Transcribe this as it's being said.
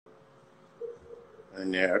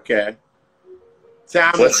in there. Okay.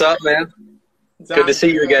 Thomas, What's up, man? Good to Thomas,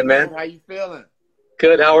 see you again, man. how you feeling?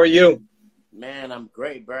 Good. How are you? Man, I'm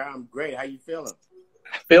great, bro. I'm great. How you feeling?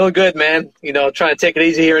 Feeling good, man. Trying to take it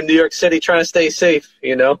easy here in New York City, trying to stay safe.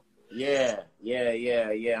 Yeah.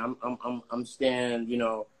 I'm staying,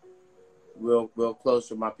 real close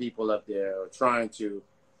with my people up there, or trying to.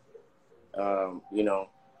 You know,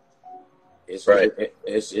 it's Right.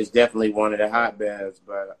 it's definitely one of the hotbeds,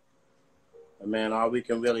 but man, all we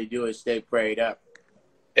can really do is stay prayed up.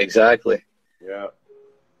 Exactly. Yeah.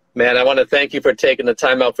 Man, I want to thank you for taking the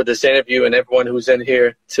time out for this interview and everyone who's in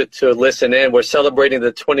here to listen in. We're celebrating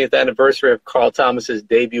the 20th anniversary of Carl Thomas's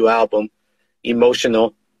debut album,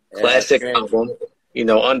 Emotional. Classic album,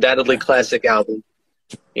 undoubtedly classic album.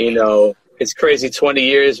 It's crazy. 20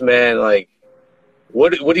 years, man. Like,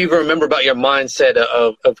 what do you remember about your mindset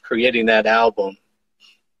of creating that album?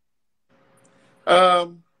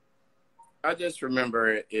 I just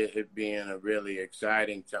remember it being a really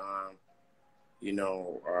exciting time. You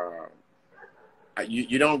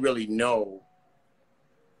don't really know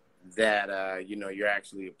that you're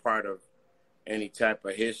actually a part of any type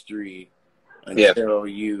of history until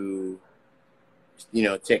you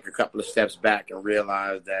take a couple of steps back and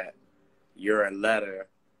realize that you're a letter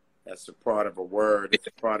that's a part of a word, it's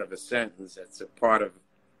a part of a sentence, it's a part of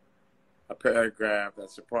a paragraph,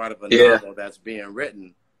 that's a part of a novel that's being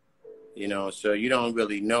written. So you don't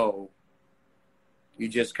really know. You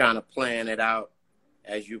just kind of plan it out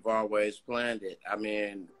as you've always planned it. I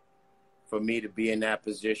mean, for me to be in that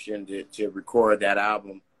position to record that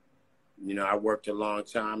album, I worked a long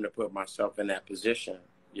time to put myself in that position,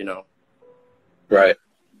 Right.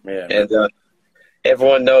 Yeah. And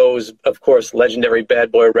everyone knows, of course, legendary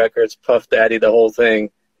Bad Boy Records, Puff Daddy, the whole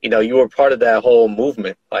thing. You were part of that whole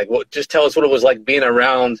movement. Like, just tell us what it was like being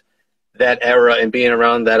around that era and being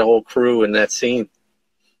around that whole crew and that scene.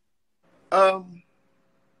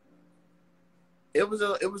 It was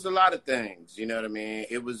a lot of things, you know what I mean?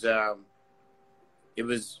 It was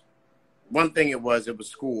one thing. It was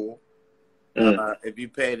school. If you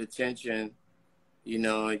paid attention,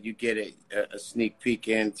 you get a sneak peek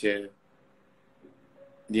into,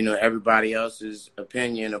 everybody else's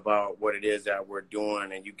opinion about what it is that we're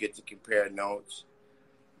doing, and you get to compare notes.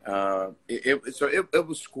 It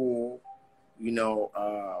was school,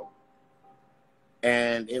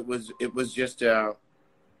 and it was just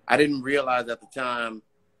I didn't realize at the time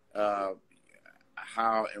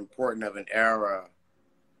how important of an era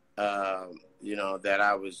that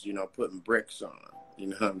I was putting bricks on.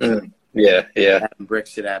 What I'm saying? Yeah. Adding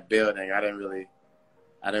bricks to that building. I didn't really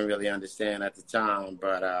understand at the time,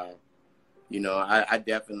 but I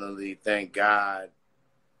definitely thank God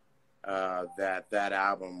that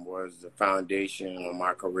album was the foundation of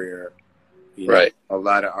my career. Right. A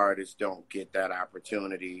lot of artists don't get that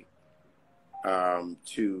opportunity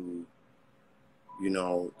to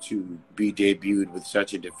be debuted with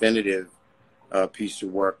such a definitive piece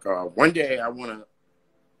of work. One day I want to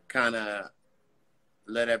kind of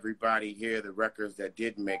let everybody hear the records that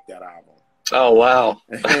didn't make that album. Oh, wow.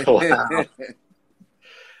 Wow.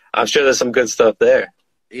 I'm sure there's some good stuff there.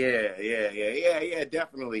 Yeah,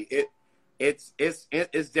 definitely. It's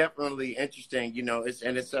definitely interesting,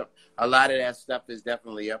 it's a lot of that stuff is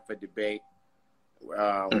definitely up for debate,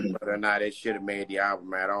 whether or not it should have made the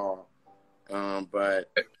album at all.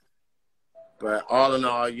 But all in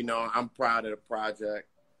all, I'm proud of the project.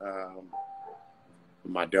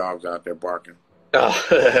 My dog's out there barking.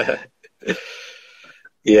 Oh.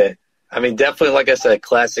 Yeah. I mean, definitely, like I said,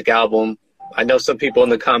 classic album. I know some people in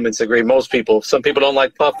the comments agree. Some people don't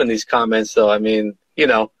like Puff in these comments, so I mean, You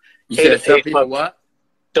said some people what?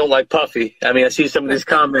 Don't like Puffy. I mean, I see some of these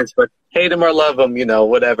comments, but hate him or love him,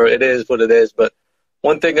 whatever. It is what it is. But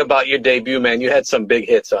one thing about your debut, man, you had some big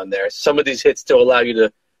hits on there. Some of these hits still allow you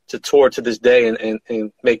to tour to this day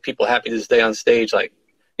and make people happy to this day on stage, like,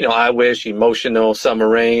 I Wish, Emotional, Summer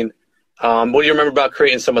Rain. What do you remember about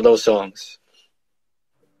creating some of those songs?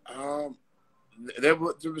 There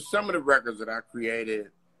were some of the records that I created,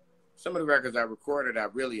 some of the records I recorded, I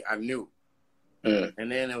knew. And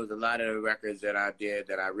then there was a lot of the records that I did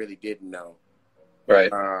that I really didn't know.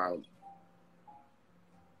 Right. I'd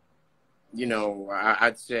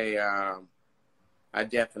say I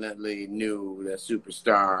definitely knew that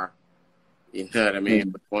Superstar, you know what I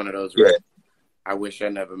mean? One of those records. I Wish I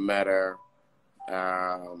Never Met Her.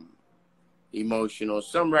 Emotional.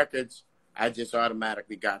 Some records I just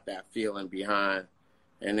automatically got that feeling behind.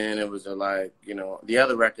 And then it was the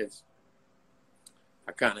other records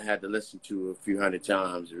I kind of had to listen to a few hundred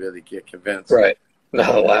times to really get convinced. Right.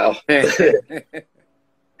 Oh, wow.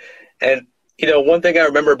 And, one thing I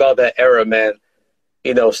remember about that era, man,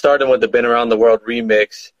 You know, starting with the Been Around the World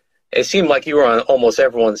remix, it seemed like you were on almost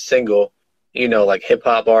everyone's single. You know, like hip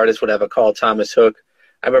hop artists would have a Carl Thomas hook.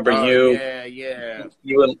 I remember Oh you, yeah, yeah,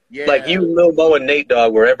 you and like yeah, you, Lil Mo, and Nate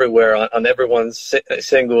Dogg were everywhere on everyone's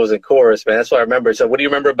singles and chorus, man. That's what I remember. So, what do you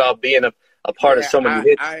remember about being a part of yeah. so many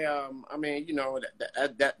hits? I mean, you know,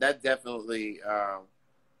 that definitely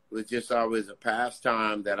was just always a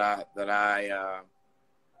pastime that I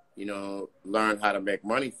you know, learned how to make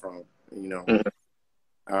money from. You know,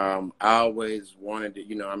 Mm-hmm. I always wanted to.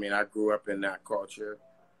 You know, I mean, I grew up in that culture.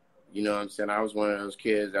 You know what I'm saying? I was one of those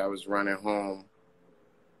kids that was running home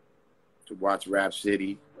to watch Rap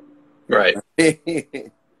City. Right, um,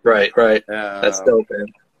 right, right. That's dope, man.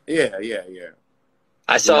 yeah, yeah, yeah.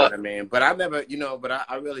 I You know saw. what I mean? But I never, you know, but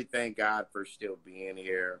I really thank God for still being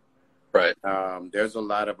here. Right. There's a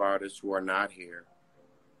lot of artists who are not here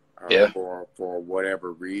Yeah. for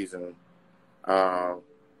whatever reason. Uh,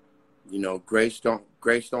 you know, grace don't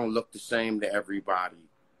look the same to everybody.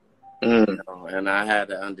 Mm. You know, and I had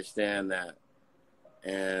to understand that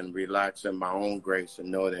and relax in my own grace and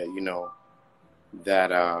know that that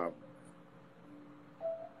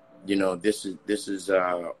this is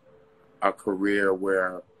a career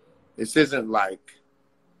where this isn't like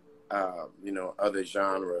other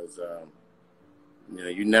genres. You know,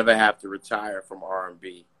 you never have to retire from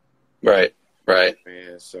R&B. Right. Right.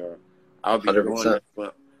 Man, so I'll be doing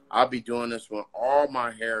 100%. this when all my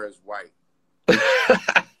hair is white.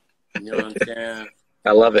 You know what I'm saying?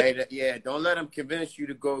 I love it. Hey, yeah, don't let them convince you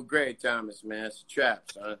to go gray, Thomas, man. It's a trap,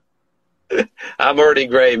 son. I'm already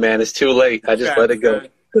gray, man. It's too late. I just let it go.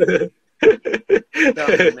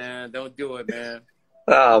 Tell me, man. Don't do it, man.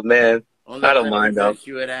 Oh, man. Don't I let don't them mind, though. convince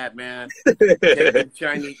you of that, man.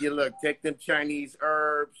 Take them Chinese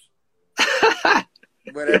herbs,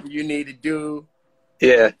 whatever you need to do.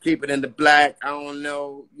 Yeah. Keep it in the black. I don't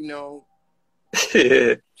know,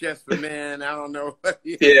 just for men. I don't know.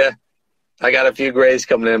 Yeah. I got a few grays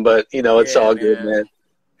coming in, but it's all good, man.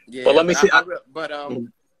 Yeah, but let me see. But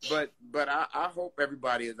I hope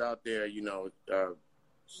everybody is out there,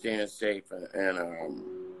 staying safe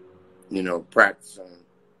and practicing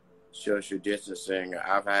social distancing.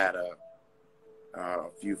 I've had a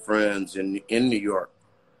few friends in New York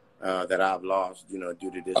that I've lost, due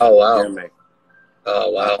to this pandemic. Oh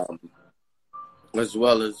wow! As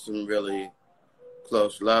well as some really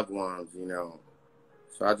close loved ones,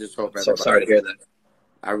 So I just hope everybody. So sorry to hear that.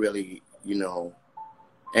 I really,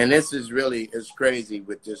 and this is really, it's crazy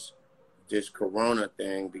with this corona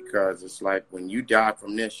thing, because it's like when you die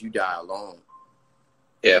from this, you die alone.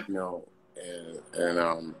 Yeah. I know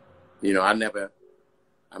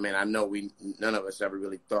none of us ever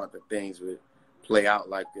really thought that things would play out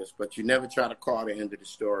like this, but you never try to call the end of the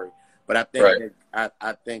story. But I think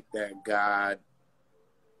I think that God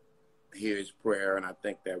hears prayer, and I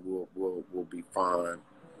think that we'll be fine.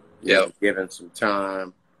 Given some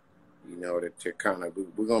time, to kind of,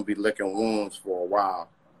 we're gonna be licking wounds for a while.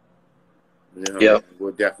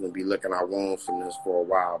 We'll definitely be licking our wounds from this for a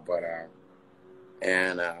while. But I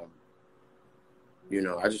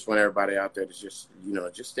just want everybody out there to just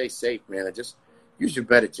stay safe, man, and just use your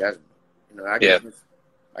better judgment.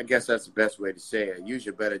 I guess that's the best way to say it. Use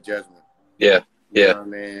your better judgment. Yeah. You know what I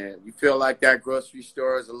mean? You feel like that grocery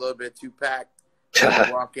store is a little bit too packed. You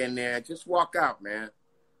walk in there, just walk out, man.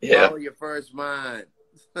 Yeah. Follow your first mind.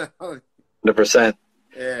 100%.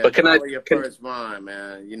 Yeah. But follow your first mind,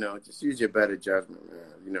 man. Just use your better judgment,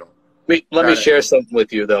 man. Let me share something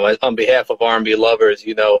with you, though, on behalf of R&B lovers.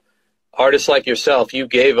 Artists like yourself, you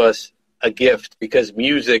gave us a gift, because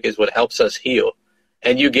music is what helps us heal,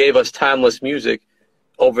 and you gave us timeless music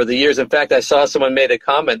over the years. In fact, I saw someone made a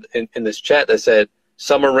comment in this chat that said,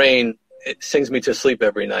 "Summer Rain, it sings me to sleep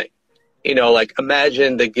every night."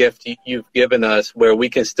 Imagine the gift you've given us, where we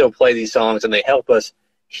can still play these songs and they help us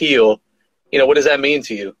heal. What does that mean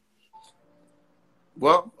to you?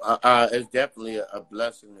 Well, it's definitely a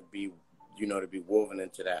blessing to be woven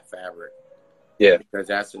into that fabric. Yeah. Because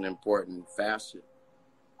that's an important facet.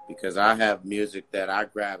 Because I have music that I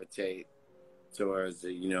gravitate towards,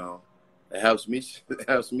 it helps me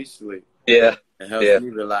sleep. Yeah. It helps me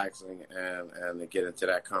relaxing and to get into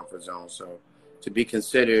that comfort zone. So to be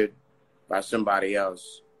considered by somebody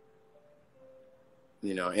else,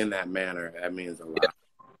 in that manner, that means a lot. Yeah.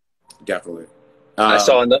 Definitely. I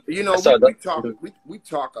saw enough. We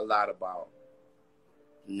talk a lot about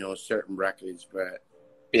certain records, but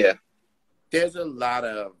there's a lot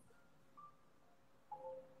of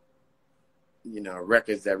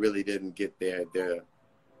records that really didn't get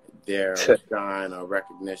their shine or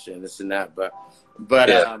recognition, this and that. But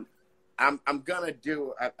I'm gonna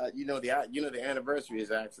do. The anniversary is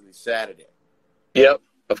actually Saturday. Yep,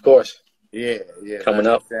 of course. Yeah, Coming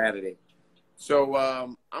that's up. Saturday. So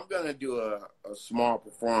I'm gonna do a small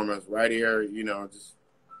performance right here, just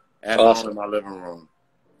at home in Awesome. my living room.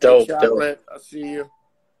 Hey, Dope. Chocolate, I see you.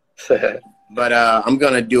 But I'm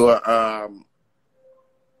gonna do a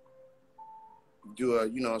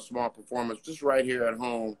small performance just right here at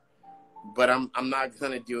home. But I'm not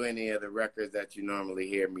gonna do any of the records that you normally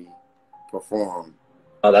hear me perform.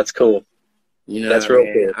 Oh, that's cool. You know That's what I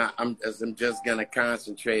real mean? cool. I'm just gonna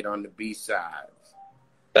concentrate on the B sides.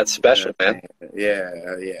 That's special, man. Yeah.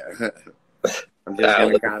 I'm just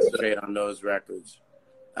gonna concentrate on those records.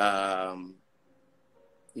 Some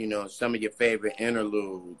of your favorite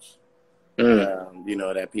interludes.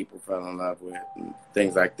 That people fell in love with and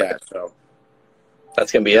things like that. So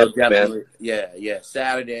that's gonna be it, man. Yeah.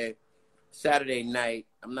 Saturday night.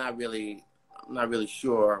 I'm not really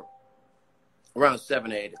sure. Around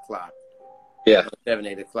 7-8 o'clock. Yeah.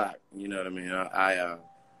 7-8 o'clock. You know what I mean? I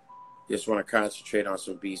just want to concentrate on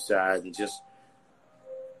some B-sides and just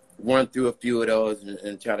run through a few of those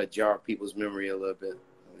and try to jog people's memory a little bit.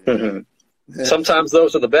 Mm-hmm. Sometimes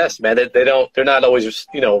those are the best, man. They're not always,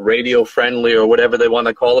 radio friendly or whatever they want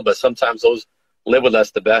to call it, but sometimes those live with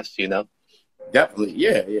us the best, Definitely.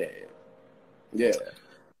 Yeah.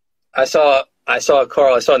 I saw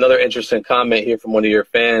Carl, I saw another interesting comment here from one of your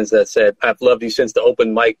fans that said, "I've loved you since the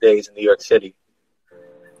open mic days in New York City."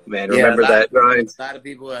 Man, remember that grind? A lot of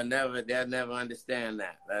people they'll never understand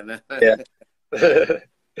that. Yeah. They'll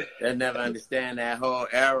never understand that whole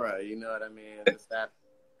era, you know what I mean? It's that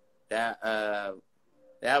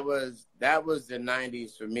was the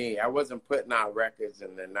 90s for me. I wasn't putting out records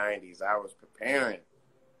in the 90s. I was preparing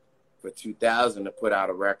for 2000 to put out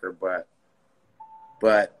a record, but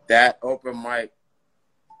that open mic,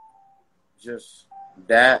 just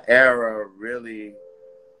that era really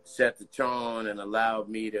set the tone and allowed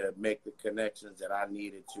me to make the connections that I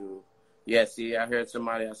needed to. Yeah, see, I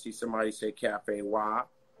see somebody say Cafe Wah.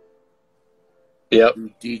 Yep.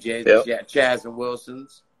 DJs, yep. Chaz and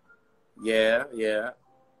Wilson's. Yeah.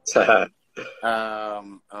 The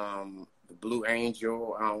Blue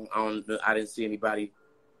Angel. I didn't see anybody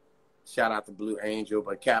shout out to Blue Angel,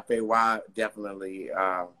 but Cafe Wah definitely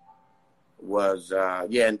was.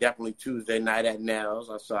 And definitely Tuesday night at Nels.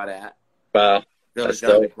 I saw that. Wow. Village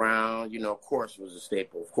Underground. Of course, was a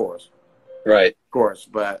staple. Of course. Right. Of course,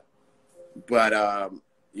 but it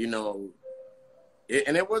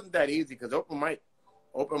wasn't that easy because open mic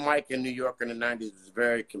in New York in the 90s was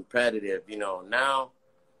very competitive. Now,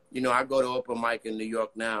 I go to open mic in New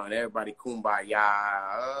York now and everybody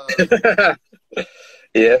kumbaya.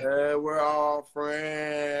 Yeah. We're all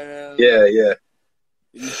friends. Yeah. You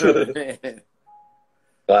know what I mean?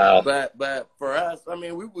 Wow. But for us, I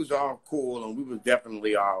mean, we was all cool and we was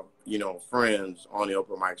definitely all, friends on the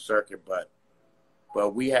open mic circuit, but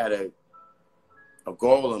we had a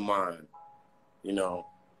goal in mind, and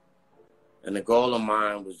the goal of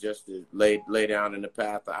mine was just to lay down in the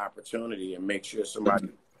path of opportunity and make sure somebody,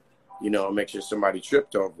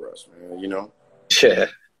 tripped over us, man, Yeah.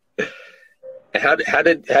 How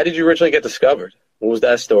did you originally get discovered? What was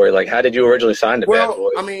that story? Like, how did you originally sign to Bad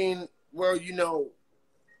Boy? I mean,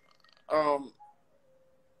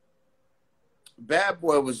 Bad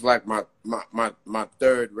Boy was like my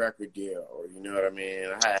third record deal, you know what I mean?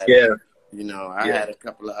 I had a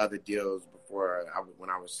couple of other deals before when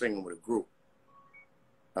I was singing with a group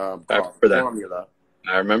called Formula.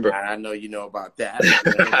 I remember. I know you know about that.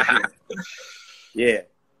 Yeah.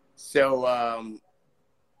 So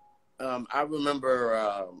I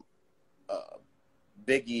remember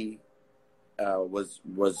Biggie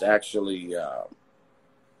was actually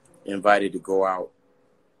invited to go out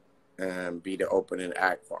and be the opening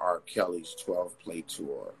act for R. Kelly's 12-play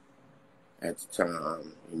tour at the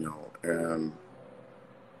time,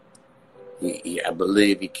 I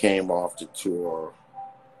believe he came off the tour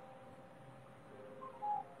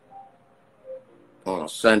on a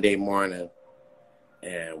Sunday morning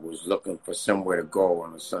and was looking for somewhere to go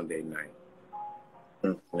on a Sunday night.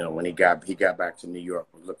 When he got back to New York,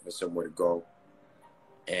 was looking for somewhere to go.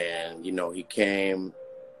 And, he came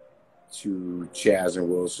to Chaz and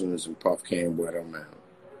Wilson's and Puff came with him.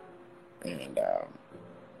 And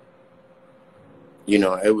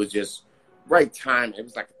it was just right time. It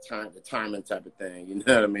was like the timing type of thing. You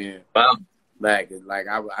know what I mean? Wow. Like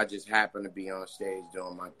I just happened to be on stage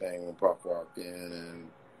doing my thing when Puff walked in,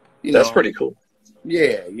 and that's pretty cool.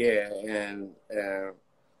 Yeah, and it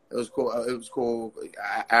was cool. It was cool.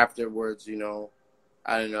 Afterwards, I don't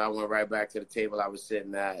know. I went right back to the table I was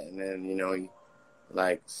sitting at, and then he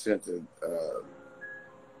sent a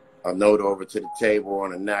note over to the table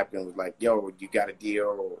on a napkin. Was like, "Yo, you got a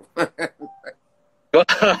deal?"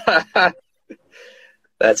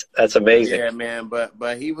 That's amazing. Yeah, man.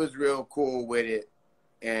 But he was real cool with it,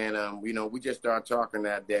 and you know, we just started talking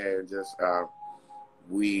that day, and just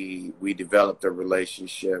we developed a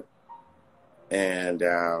relationship, and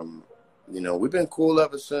you know, we've been cool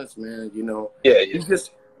ever since, man. You know, Yeah. He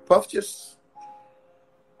just Puff just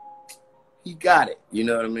he got it. You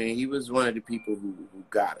know what I mean? He was one of the people who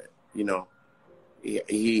got it. You know,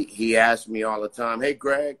 he asked me all the time, "Hey,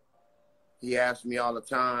 Greg." He asked me all the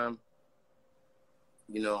time,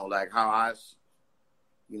 you know, like how I,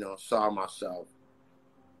 you know, saw myself.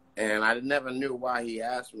 And I never knew why he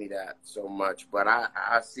asked me that so much, but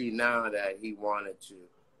I see now that he wanted to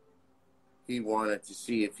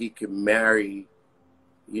see if he could marry,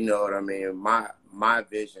 you know what I mean, my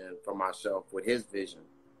vision for myself with his vision.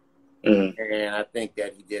 Mm-hmm. And I think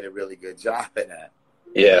that he did a really good job of that.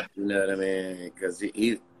 Yeah. You know what I mean? Because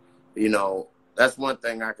he, you know, that's one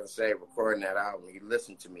thing I can say, recording that album, he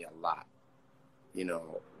listened to me a lot, you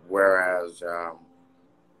know, whereas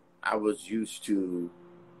I was used to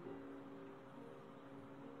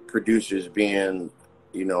producers being,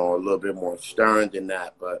 you know, a little bit more stern than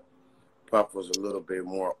that, but Puff was a little bit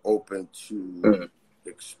more open to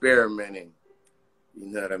experimenting, you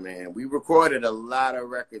know what I mean? We recorded a lot of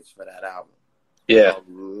records for that album. Yeah. A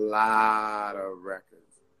lot of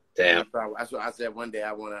records. Damn. That's what I said one day.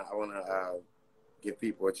 I wanna give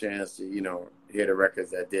people a chance to, you know, hear the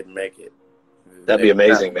records that didn't make it. That'd be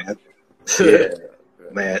amazing, man. Yeah.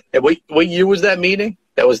 Man. And what year was that meeting?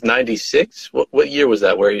 That was 96? What year was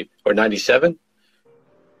that? Or 97?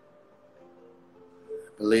 I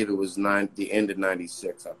believe it was the end of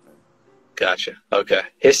 96, I think. Gotcha. Okay.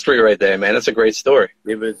 History right there, man. That's a great story.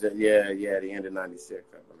 It was, the end of 96,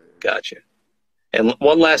 I believe. Gotcha. And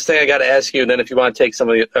one last thing I got to ask you, and then if you want to take some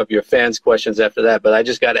of your fans' questions after that, but I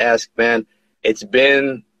just got to ask, man, it's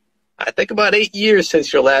been, I think, about 8 years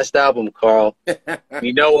since your last album, Carl.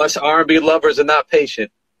 You know, us R&B lovers are not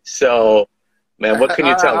patient. So, man, what can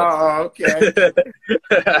you tell us? Oh, okay.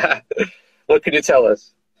 What can you tell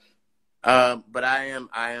us? But I am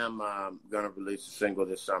going to release a single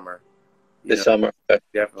this summer. This summer? Okay.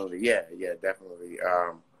 Definitely. Yeah, definitely.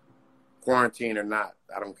 Quarantine or not,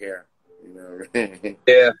 I don't care. You know what I mean?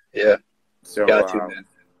 Yeah. So, got you, man.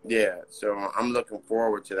 Yeah, so I'm looking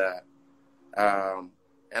forward to that.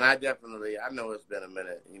 And I know it's been a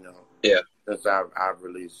minute, you know. Yeah. Since I've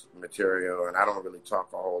released material, and I don't really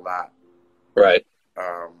talk a whole lot. Right.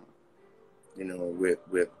 You know, with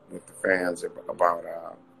the fans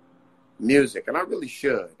about music, and I really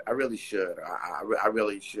should. I really should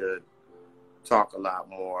talk a lot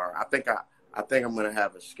more. I think I'm gonna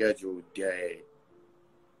have a scheduled day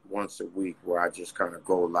once a week where I just kind of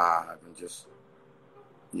go live and just,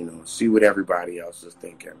 you know, see what everybody else is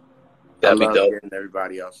thinking. That'd be dope. Getting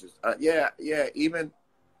everybody else's.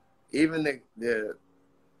 Even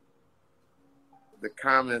the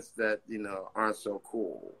comments that, you know, aren't so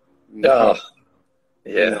cool. You know,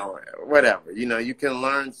 yeah. You know, whatever. You know, you can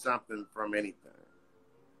learn something from anything.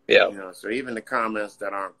 Yeah. You know, so even the comments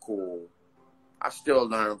that aren't cool, I still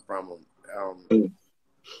learn from them.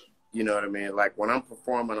 You know what I mean? Like when I'm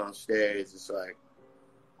performing on stage, it's like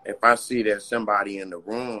if I see there's somebody in the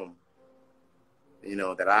room, you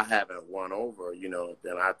know, that I haven't won over, you know,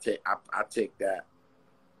 then I take that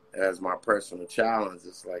as my personal challenge.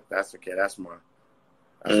 It's like, that's okay. That's my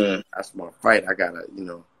fight. I gotta, you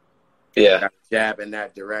know, gotta jab in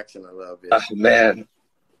that direction a little bit. Oh, man.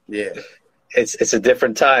 Yeah. It's a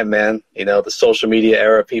different time, man. You know, the social media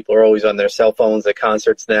era, people are always on their cell phones at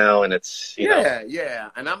concerts now, and it's, you know. Yeah.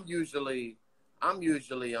 And I'm usually on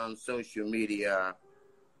social media,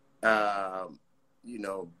 you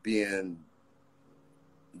know, being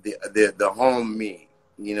the home me,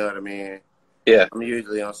 you know what I mean? Yeah. I'm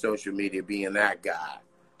usually on social media being that guy,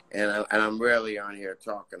 and I'm rarely on here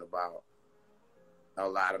talking about a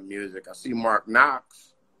lot of music. I see Mark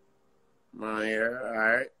Knox on here, all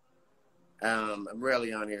right. I'm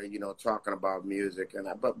rarely on here, you know, talking about music, and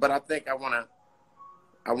but I think I want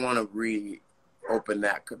to reopen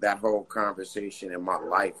that whole conversation in my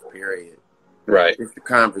life. Period. Right. It's the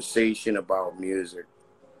conversation about music.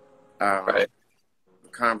 Right.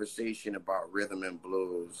 Conversation about rhythm and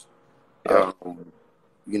blues. Yeah.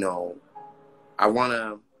 You know, I want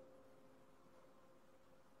to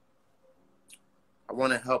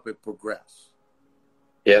help it progress.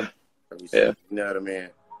 Yeah. You know what I mean?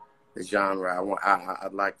 The genre.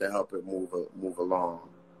 I'd like to help it move along.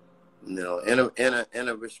 You know, in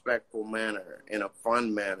a respectful manner, in a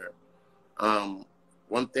fun manner.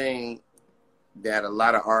 One thing that a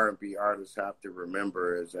lot of R&B artists have to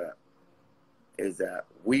remember is that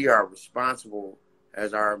we are responsible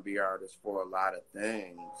as R&B artists for a lot of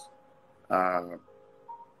things.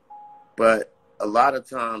 But a lot of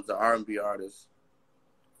times the R&B artists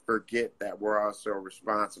forget that we're also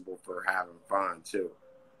responsible for having fun too.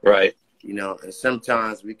 Right. You know, and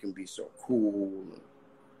sometimes we can be so cool and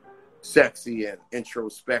sexy and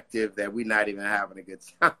introspective that we're not even having a good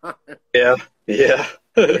time. Yeah. Yeah.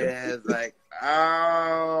 Yeah, it's like,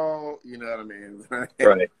 oh, you know what I mean?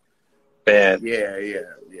 Right. Man. Yeah.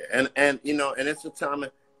 And you know, and it's a time,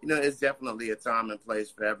 you know, it's definitely a time and place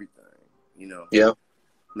for everything, you know? Yeah.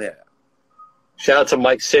 Yeah. Shout out to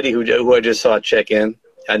Mike City, who I just saw check in.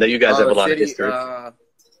 I know you guys have a lot of history. I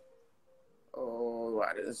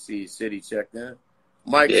didn't see City checked in.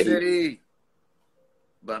 Mike City.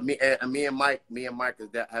 But me and Mike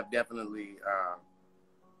have definitely,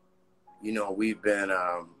 you know, we've been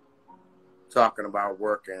talking about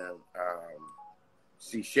working.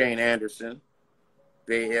 See Shane Anderson,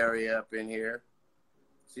 Bay Area up in here.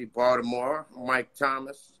 See Baltimore, Mike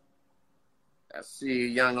Thomas. I see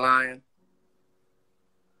Young Lion.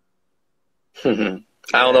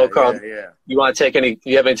 I don't know, Carl. Yeah. You want to take any?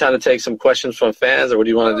 You have any time to take some questions from fans, or what do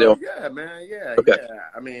you want to do? Yeah, man. Yeah. Okay. Yeah.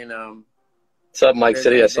 I mean, what's up, Mike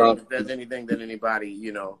City? I saw. If there's anything that anybody,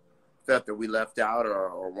 you know, felt that we left out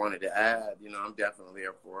or wanted to add, you know, I'm definitely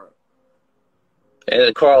here for it.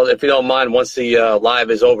 And Carl, if you don't mind, once the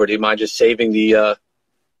live is over, do you mind just saving the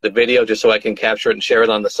video just so I can capture it and share it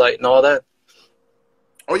on the site and all that?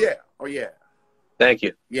 Oh yeah. Thank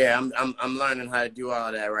you. Yeah, I'm learning how to do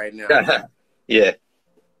all that right now. Yeah.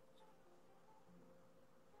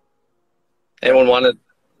 Anyone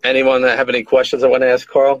that have any questions I want to ask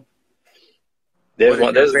Carl?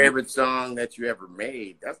 What is your favorite song that you ever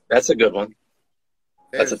made? That's a good one.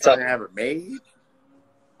 That's a tough one. Ever made?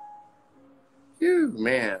 Phew,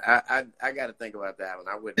 man, I got to think about that one.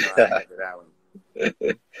 I wouldn't know how to answer that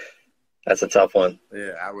one. That's a tough one.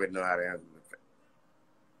 Yeah, I wouldn't know how to answer it.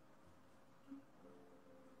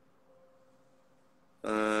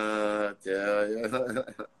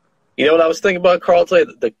 You know what I was thinking about, Carl,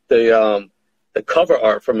 today? The cover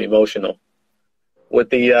art from Emotional with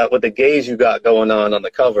the gaze you got going on the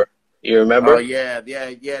cover. You remember? Oh yeah.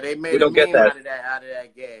 They made a meme out of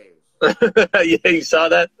that gaze. Yeah, you saw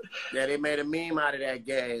that? Yeah, they made a meme out of that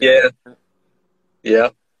gaze. Yeah.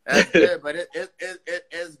 That's good, but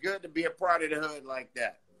it's good to be a part of the hood like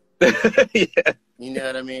that. Yeah. You know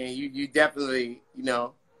what I mean? You definitely, you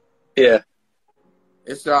know. Yeah.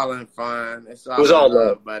 It's all in fun. It was all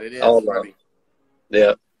love, but it is all funny. Love.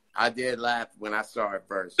 Yeah. I did laugh when I saw it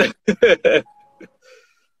first.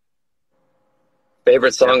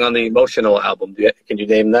 Favorite song on the Emotional album? Can you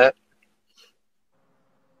name that?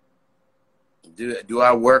 Do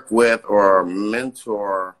I work with or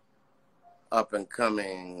mentor up and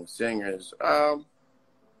coming singers? Well,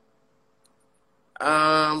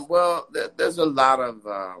 there's a lot of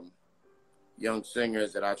young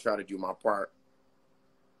singers that I try to do my part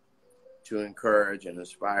to encourage and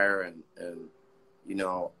inspire, and you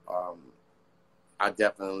know, I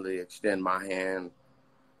definitely extend my hand,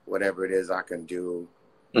 whatever it is I can do.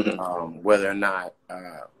 Mm-hmm. Whether or not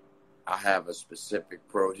I have a specific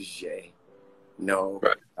protege, no.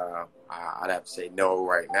 Right. I'd have to say no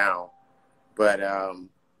right now, but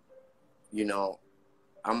you know,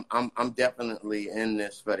 I'm definitely in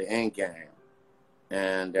this for the end game,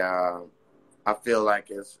 and I feel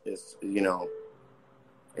like it's you know,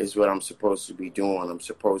 it's what I'm supposed to be doing. I'm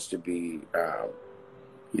supposed to be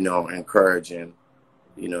you know, encouraging,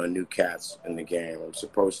 you know, new cats in the game. I'm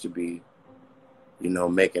supposed to be, you know,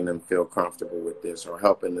 making them feel comfortable with this or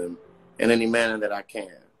helping them in any manner that I can.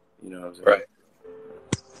 You know what I'm saying? Right.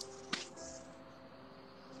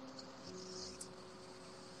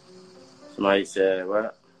 Somebody said,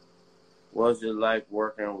 what was it like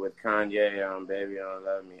working with Kanye on Baby Don't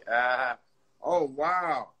Love Me? Oh,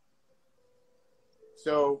 wow.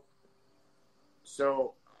 So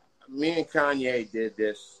me and Kanye did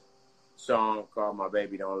this song called My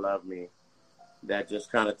Baby Don't Love Me that just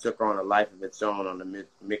kind of took on a life of its own on the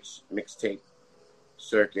mixtape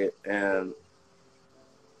circuit. And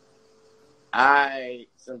I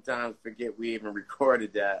sometimes forget we even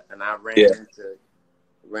recorded that. And I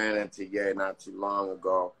ran into Ye not too long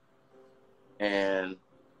ago. And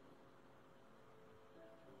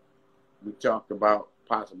we talked about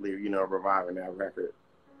possibly, you know, reviving that record.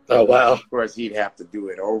 Oh, wow. Of course, he'd have to do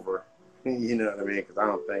it over. You know what I mean? Because I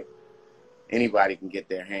don't think anybody can get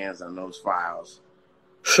their hands on those files.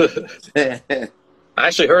 I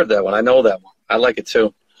actually heard that one. I know that one. I like it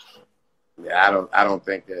too. Yeah, I don't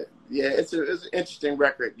think that. Yeah, it's an interesting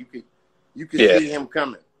record. You could see him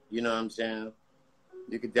coming. You know what I'm saying?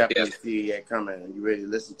 You could definitely see it coming. And you really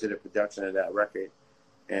listen to the production of that record.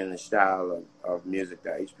 and the style of music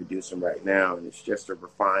that he's producing right now, and it's just a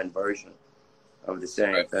refined version of the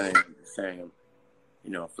same thing, the same,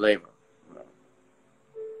 flavor.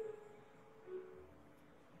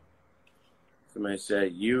 Somebody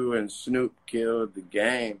said, you and Snoop killed the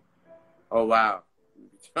game. Oh, wow.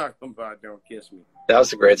 We're talking about Don't Kiss Me. That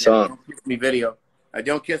was a great song. Don't Kiss Me video.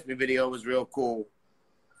 Don't Kiss Me video was real cool.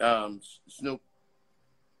 Snoop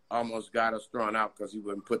almost got us thrown out because he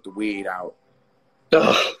wouldn't put the weed out.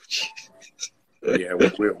 Oh, yeah,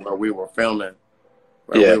 we were filming.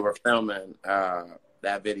 We were filming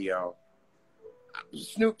that video.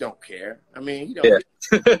 Snoop don't care. I mean, he don't.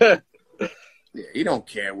 Yeah. He don't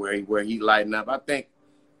care where he lighting up. I think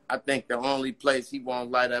the only place he won't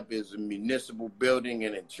light up is a municipal building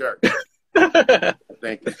and in church. I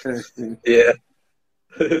think. Yeah.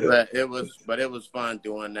 But it was fun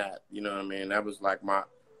doing that. You know what I mean? That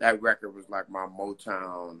record was like my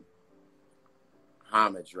Motown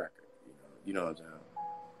homage record. You know what I'm saying?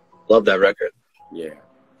 Love that record. Yeah.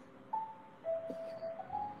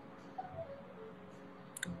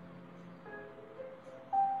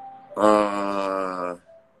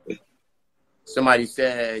 Somebody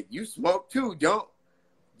said, you smoke too, don't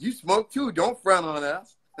front on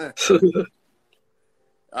us.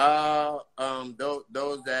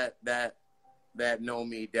 Those that know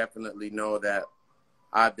me definitely know that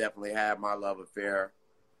I've definitely had my love affair,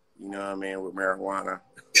 with marijuana.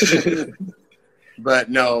 But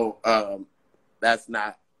no, that's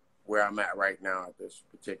not where I'm at right now at this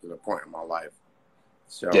particular point in my life.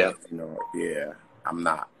 So, I'm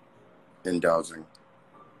not indulging.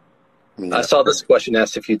 I saw this question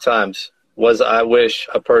asked a few times. Was I Wish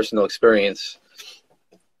a personal experience?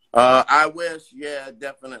 I wish,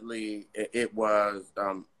 definitely it was.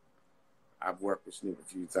 I've worked with Snoop a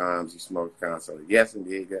few times. He smoked constantly. Yes,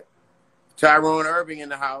 indeed. Tyrone Irving in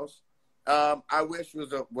the house. I Wish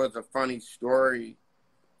was a funny story.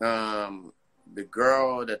 The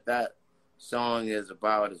girl that song is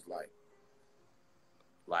about is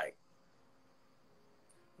like,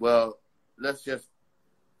 well,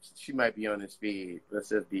 she might be on this feed. Let's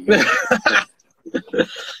just be.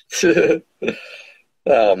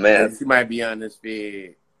 Oh man, she might be on this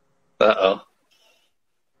feed. Oh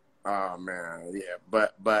man, yeah,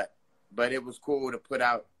 but it was cool to put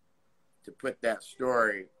that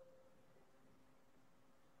story.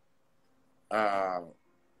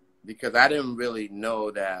 Because I didn't really know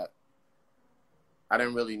that.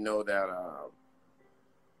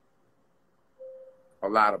 A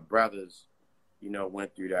lot of brothers,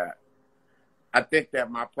 went through that. I think that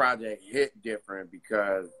my project hit different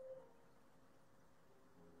because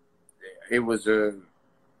it was no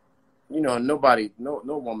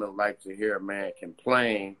woman likes to hear a man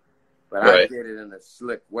complain, but I did it in a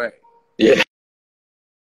slick way. Yeah.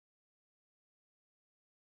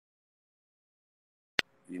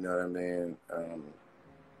 You know what I mean?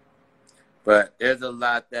 But there's a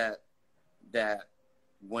lot that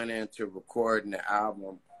went into recording the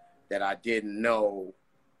album that I didn't know.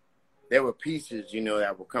 There were pieces,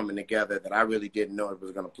 that were coming together that I really didn't know it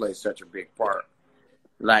was going to play such a big part.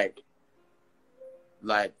 Like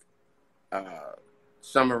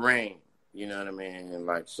Summer Rain, you know what I mean?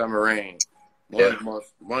 Like Summer Rain,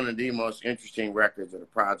 one of the most interesting records of the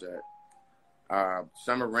project.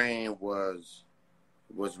 Summer Rain was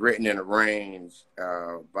written and arranged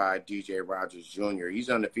by DJ Rogers Jr. He's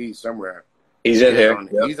on the feed somewhere. He's in here.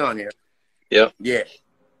 He's on here. Yep. Yeah.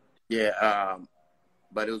 Yeah.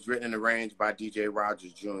 But it was written and arranged by DJ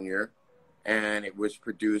Rogers Jr. and it was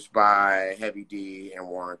produced by Heavy D and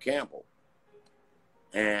Warren Campbell.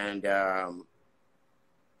 And I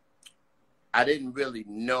didn't really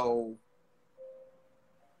know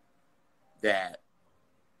that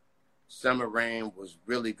Summer Rain was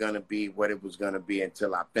really going to be what it was going to be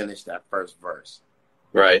until I finished that first verse.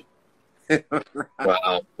 Right.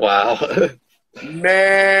 Wow.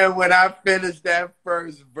 Man, when I finished that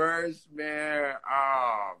first verse, man,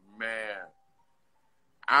 oh man.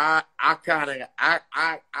 I kind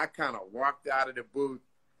of walked out of the booth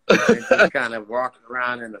and just kind of walked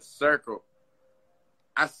around in a circle.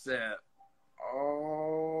 I said,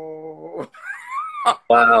 oh.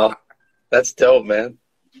 Wow. That's dope, man.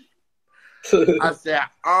 I said,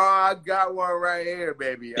 oh, I got one right here,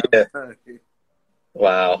 baby. Yeah.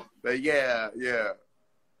 Wow. But yeah,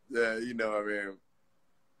 you know what I mean?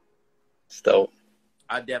 It's dope.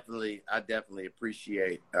 I definitely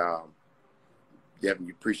appreciate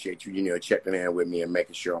you, checking in with me and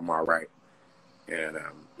making sure I'm all right. And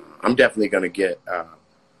I'm definitely gonna get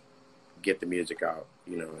the music out,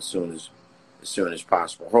 as soon as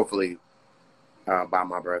possible. Hopefully by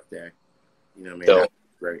my birthday. You know what I mean? That's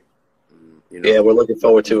great. You know, yeah, we're looking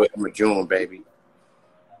forward to it. I'm a June baby.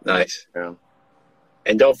 Nice. Yeah.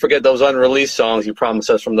 And don't forget those unreleased songs you promised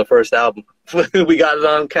us from the first album. We got it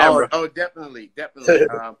on camera. Oh, definitely.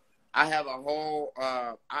 I have a whole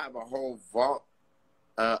vault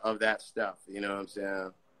of that stuff. You know what I'm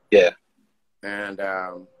saying? Yeah. And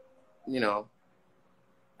you know,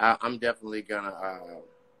 I'm definitely gonna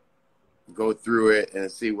go through it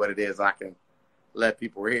and see what it is I can let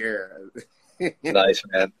people hear. Nice,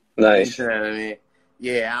 man. Nice. You know what I mean?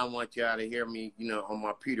 Yeah, I want y'all to hear me, you know, on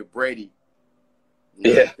my Peter Brady.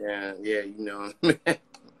 Yeah. Yeah, you know. All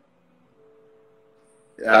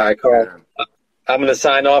right, Carl. I'm going to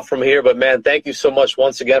sign off from here, but man, thank you so much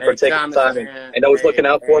once again for taking the time and always looking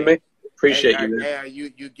out for me. Appreciate you, man. Yeah, you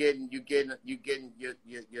getting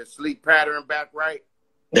your sleep pattern back right?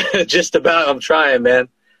 Just about. I'm trying, man.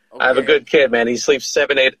 Okay. I have a good kid, man. He sleeps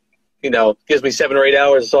 7, 8. You know, gives me 7 or 8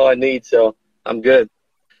 hours. That's all I need, so I'm good.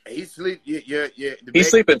 He sleep. He's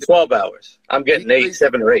sleeping 12 hours. I'm getting 8,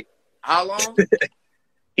 7 or 8. How long?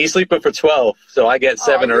 He's sleeping for 12, so I get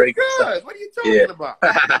 7 or 8. Good. So. What are you talking about?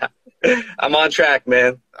 I'm on track,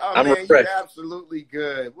 man. Oh, I'm man, refreshed. You're absolutely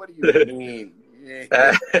good. What do you mean?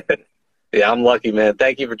 Yeah, I'm lucky, man.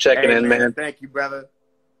 Thank you for checking in, man. Thank you, brother.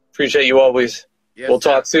 Appreciate you always. Yes, we'll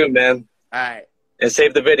talk soon, man. All right. And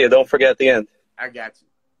save the video. Don't forget at the end. I got you.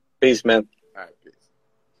 Peace, man.